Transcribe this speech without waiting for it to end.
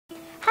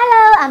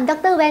I'm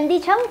Dr. Wendy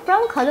Chung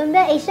from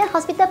Columbia Asia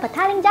Hospital,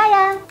 Petaling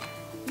Jaya.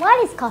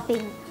 What is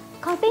coughing?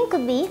 Coughing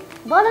could be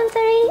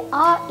voluntary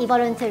or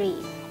involuntary.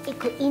 It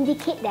could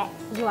indicate that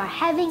you are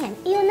having an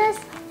illness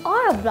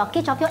or a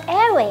blockage of your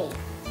airway.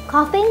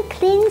 Coughing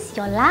cleans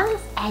your lungs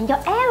and your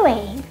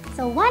airway.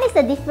 So what is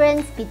the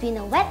difference between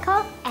a wet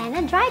cough and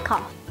a dry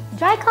cough?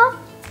 Dry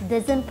cough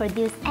doesn't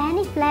produce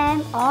any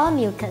phlegm or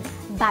mucus,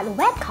 but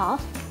wet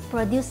cough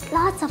produces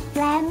lots of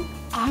phlegm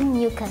and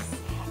mucus.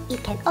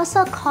 It can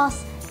also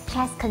cause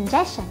chest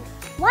congestion.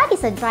 What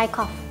is a dry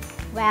cough?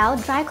 Well,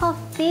 dry cough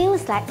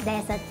feels like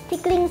there's a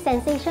tickling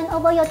sensation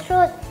over your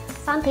throat.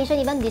 Some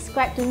patients even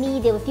describe to me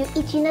they will feel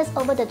itchiness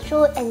over the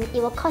throat and it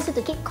will cause you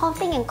to keep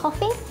coughing and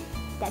coughing.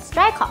 That's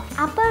dry cough.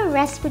 Upper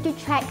respiratory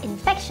tract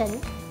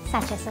infection,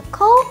 such as a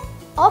cold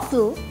or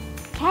flu,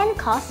 can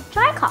cause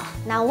dry cough.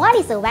 Now, what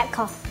is a wet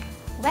cough?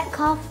 Wet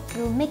cough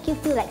will make you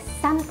feel like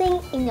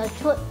something in your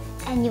throat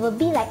and you will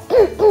be like,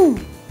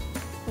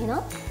 you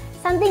know,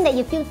 something that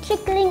you feel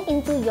trickling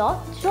into your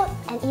throat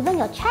and even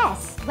your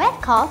chest. Wet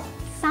cough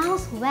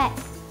sounds wet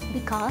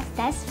because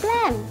there's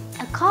phlegm.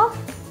 A cough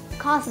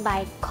caused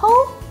by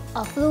cold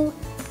or flu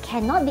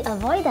cannot be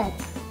avoided.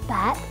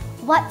 But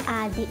what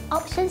are the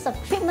options of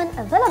treatment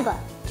available?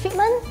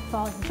 Treatment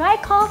for dry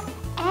cough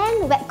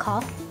and wet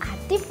cough are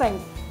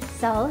different,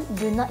 so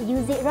do not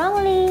use it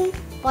wrongly.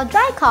 For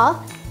dry cough,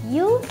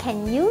 you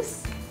can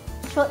use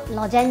throat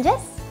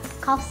lozenges,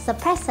 cough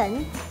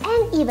suppressant,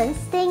 and even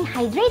staying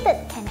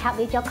hydrated can help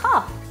with your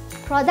cough.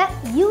 Product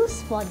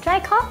used for dry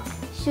cough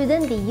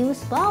shouldn't be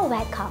used for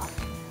wet cough.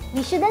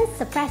 We shouldn't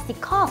suppress the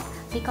cough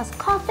because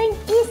coughing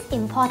is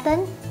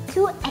important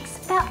to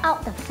expel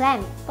out the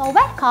phlegm. For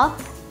wet cough,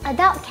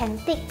 adults can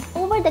take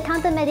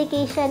over-the-counter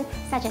medication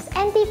such as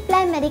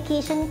anti-phlegm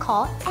medication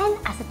called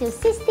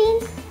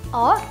N-acetylcysteine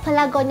or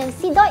pelargonium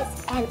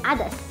sidoids and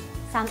others.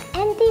 Some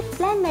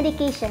anti-phlegm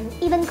medication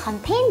even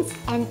contains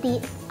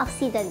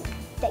antioxidants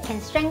that can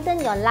strengthen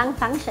your lung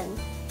function.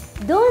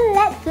 Don't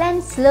let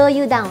phlegm slow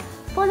you down.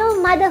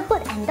 Follow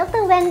Motherhood and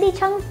Dr. Wendy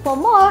Chung for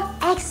more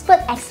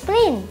Expert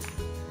Explain.